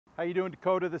How you doing,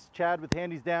 Dakota? This is Chad with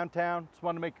Handy's Downtown. Just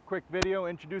wanted to make a quick video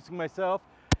introducing myself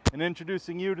and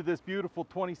introducing you to this beautiful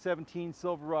 2017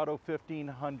 Silverado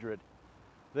 1500.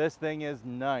 This thing is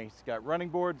nice. Got running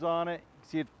boards on it. You can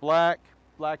see it's black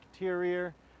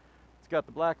interior. It's got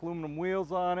the black aluminum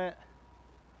wheels on it.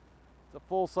 It's a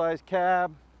full-size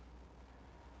cab.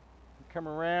 Come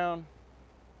around.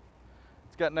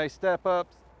 It's got nice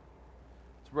step-ups.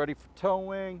 It's ready for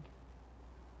towing.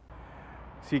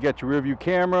 So you got your rear view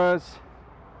cameras.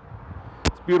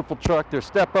 It's a beautiful truck. There's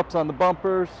step-ups on the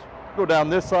bumpers. Go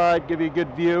down this side, give you a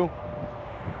good view.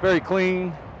 Very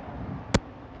clean.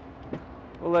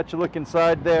 We'll let you look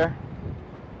inside there.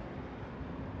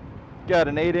 Got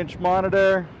an 8-inch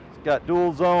monitor. It's got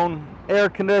dual zone air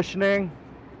conditioning.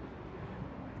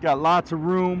 Got lots of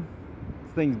room.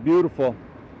 This thing's beautiful.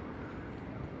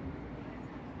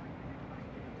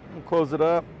 We'll close it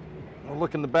up. We'll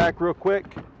look in the back real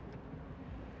quick.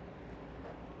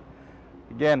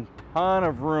 Again, ton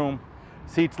of room.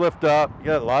 Seats lift up. You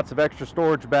got lots of extra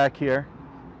storage back here.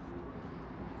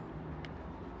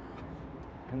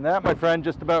 And that, my friend,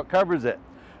 just about covers it.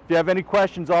 If you have any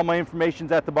questions, all my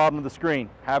information's at the bottom of the screen.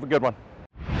 Have a good one.